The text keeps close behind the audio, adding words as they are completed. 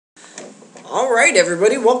Alright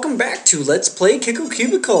everybody, welcome back to Let's Play Kickle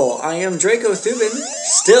Cubicle. I am Draco Thubin,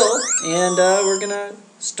 still, and we're gonna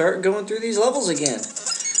start going through these levels again.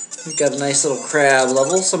 We've got a nice little crab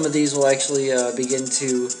level. Some of these will actually begin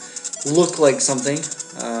to look like something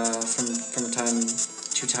from time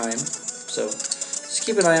to time. So just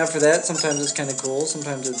keep an eye out for that. Sometimes it's kind of cool,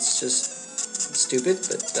 sometimes it's just stupid,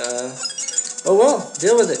 but oh well,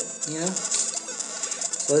 deal with it, you know.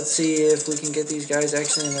 So let's see if we can get these guys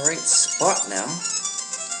actually in the right spot now.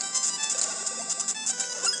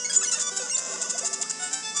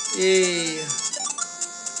 Yay!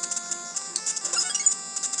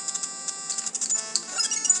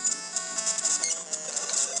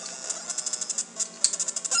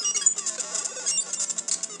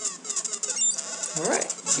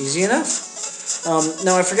 Alright, easy enough.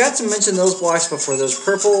 Now I forgot to mention those blocks before. Those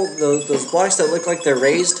purple, those blocks that look like they're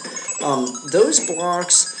raised. Those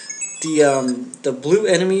blocks, the blue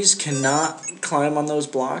enemies cannot climb on those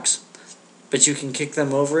blocks, but you can kick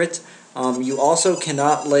them over it. You also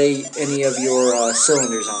cannot lay any of your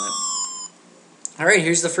cylinders on it. Alright,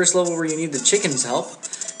 here's the first level where you need the chickens' help.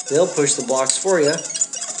 They'll push the blocks for you,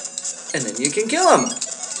 and then you can kill them.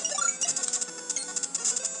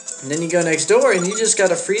 And then you go next door, and you just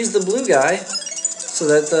gotta freeze the blue guy so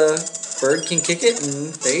that the bird can kick it,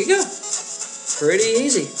 and there you go. Pretty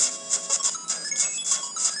easy.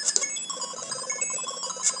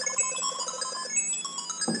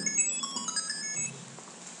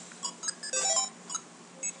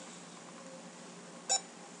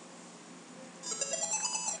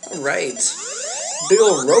 Alright, big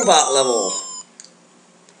old robot level.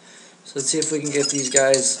 So let's see if we can get these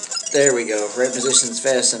guys, there we go, right positions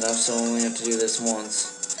fast enough so we only have to do this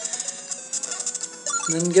once.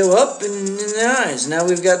 And then go up and nice. Now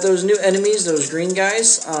we've got those new enemies, those green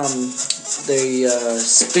guys, the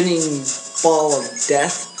spinning ball of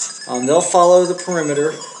death. They'll follow the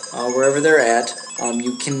perimeter wherever they're at.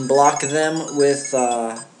 You can block them with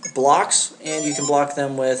blocks, and you can block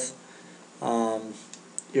them with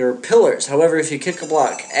your pillars. However, if you kick a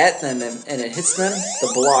block at them and it hits them, the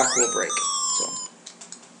block will break.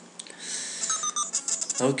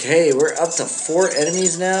 So, okay, we're up to 4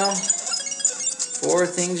 enemies now. 4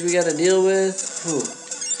 things we got to deal with. Whew.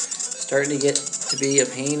 Starting to get to be a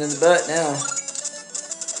pain in the butt now.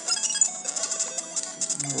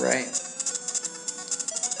 Alright.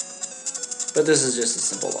 But this is just a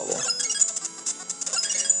simple level.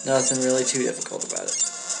 Nothing really too difficult about it.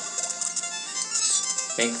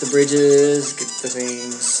 Make the bridges, get the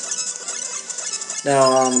things.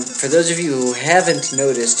 Now, for those of you who haven't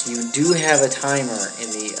noticed, you do have a timer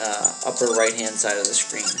in the upper right-hand side of the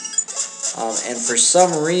screen. And for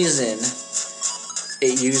some reason,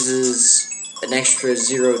 it uses an extra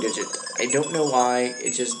 0 digit. I don't know why,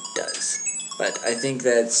 it just does. But I think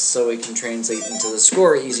that's so it can translate into the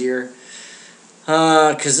score easier.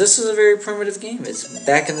 Because this is a very primitive game. It's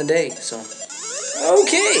back in the day, so.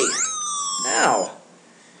 Okay! Now,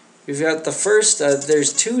 we've got the first,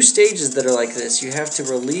 there's 2 stages that are like this. You have to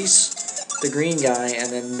release the green guy and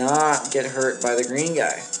then not get hurt by the green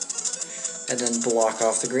guy. And then block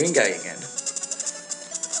off the green guy again.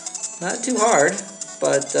 Not too hard,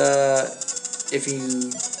 but if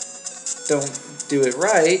you don't do it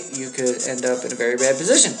right, you could end up in a very bad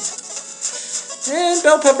position. And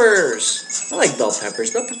bell peppers! I like bell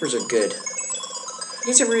peppers. Bell peppers are good. You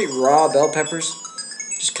guys ever eat raw bell peppers?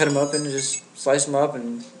 Just cut them up and just slice them up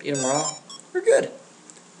and eat them raw. They're good.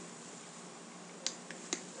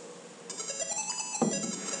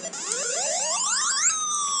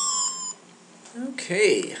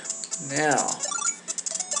 Okay, now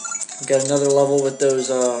we've got another level with those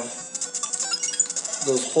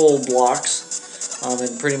whole blocks,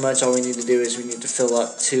 and pretty much all we need to do is we need to fill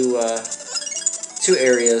up 2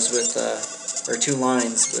 areas with or 2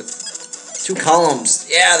 lines with 2 columns.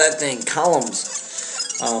 Yeah, that thing, columns.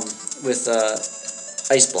 With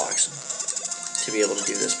ice blocks to be able to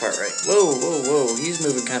do this part right. Whoa, whoa, whoa, he's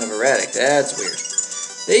moving kind of erratic. That's weird.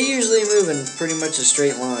 They usually move in pretty much a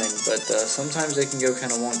straight line, but sometimes they can go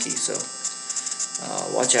kind of wonky, so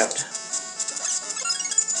watch out.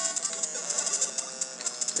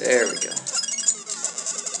 There we go.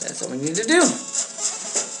 That's all we need to do.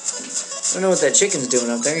 I don't know what that chicken's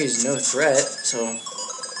doing up there. He's no threat, so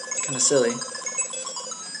kind of silly.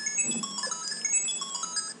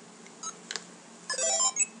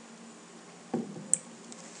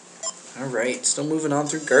 Alright, still moving on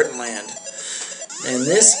through Garden Land. And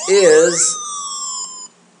this is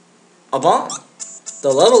a bomb.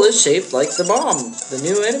 The level is shaped like the bomb, the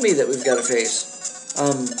new enemy that we've got to face.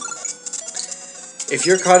 If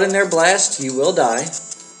you're caught in their blast, you will die.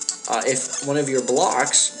 if one of your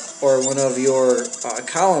blocks or one of your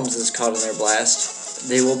columns is caught in their blast,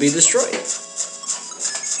 they will be destroyed.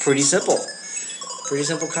 Pretty simple. Pretty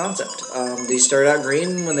simple concept. They start out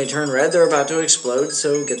green. When they turn red, they're about to explode,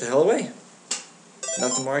 so get the hell away.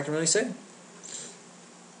 Nothing more I can really say.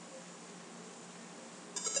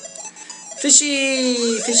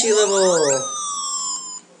 Fishy level.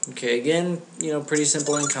 Okay, again, pretty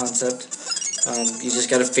simple in concept. You just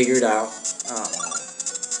got to figure it out.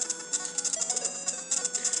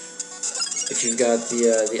 If you've got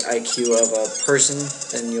the IQ of a person,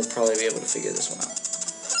 then you'll probably be able to figure this one out.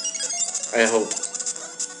 I hope.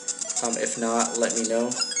 If not, let me know.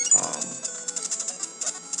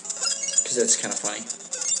 Because that's kind of funny.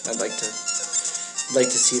 I'd like to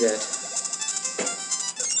see that.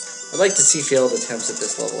 I'd like to see failed attempts at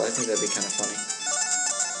this level. I think that'd be kind of funny.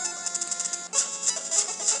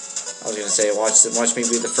 I was gonna say, watch me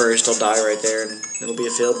be the first. I'll die right there, and it'll be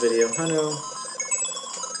a failed video. I know.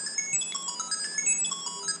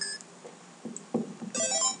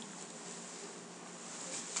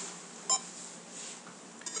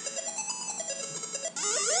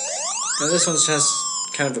 Now this one's just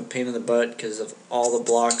kind of a pain in the butt because of all the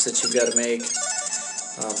blocks that you've got to make.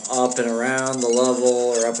 Up and around the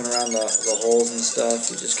level, or up and around the holes and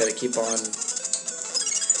stuff. You just got to keep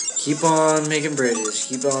on making bridges.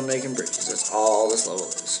 Keep on making bridges. That's all this level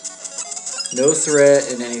is. No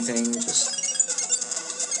threat in anything, just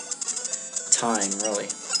time, really.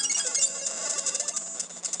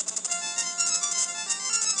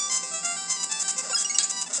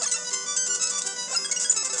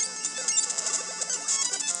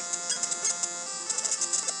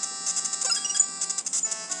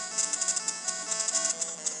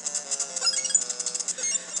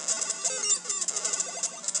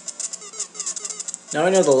 Now I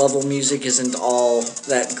know the level music isn't all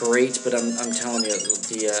that great, but I'm telling you,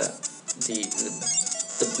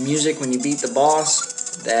 the music when you beat the boss,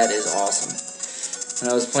 that is awesome. When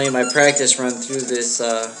I was playing my practice run through this,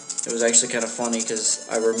 it was actually kind of funny because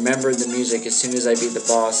I remembered the music as soon as I beat the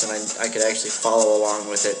boss, and I could actually follow along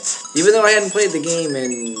with it, even though I hadn't played the game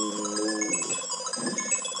in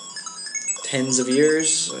tens of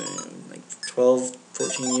years, like 12,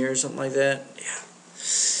 14 years, something like that.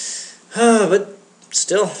 Yeah. But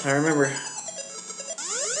still, I remember.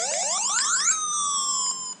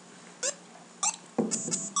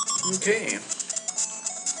 Okay.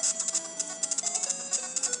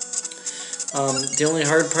 The only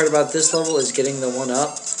hard part about this level is getting the one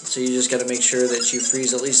up, so you just got to make sure that you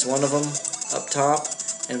freeze at least one of them up top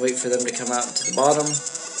and wait for them to come out to the bottom.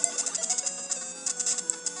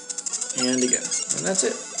 And again. And that's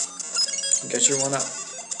it. You got your one up.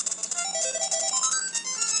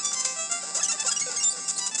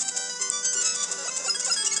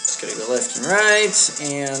 Gotta go left and right,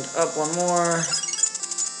 and up one more.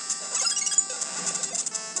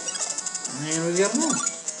 And we've got more.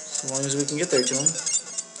 As long as we can get there to them.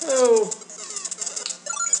 Oh!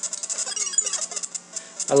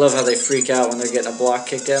 I love how they freak out when they're getting a block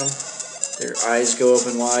kicked at them. Their eyes go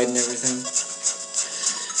open wide and everything.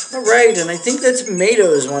 Alright, and I think the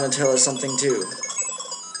tomatoes want to tell us something too.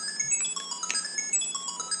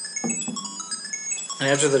 And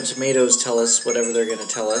after the tomatoes tell us whatever they're going to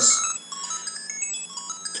tell us,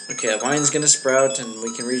 okay, a vine's going to sprout and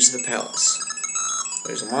we can reach the palace.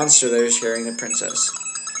 There's a monster there scaring the princess.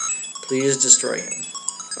 Please destroy him.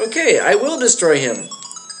 Okay, I will destroy him.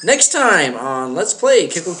 Next time on Let's Play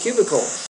Kickle Cubicle.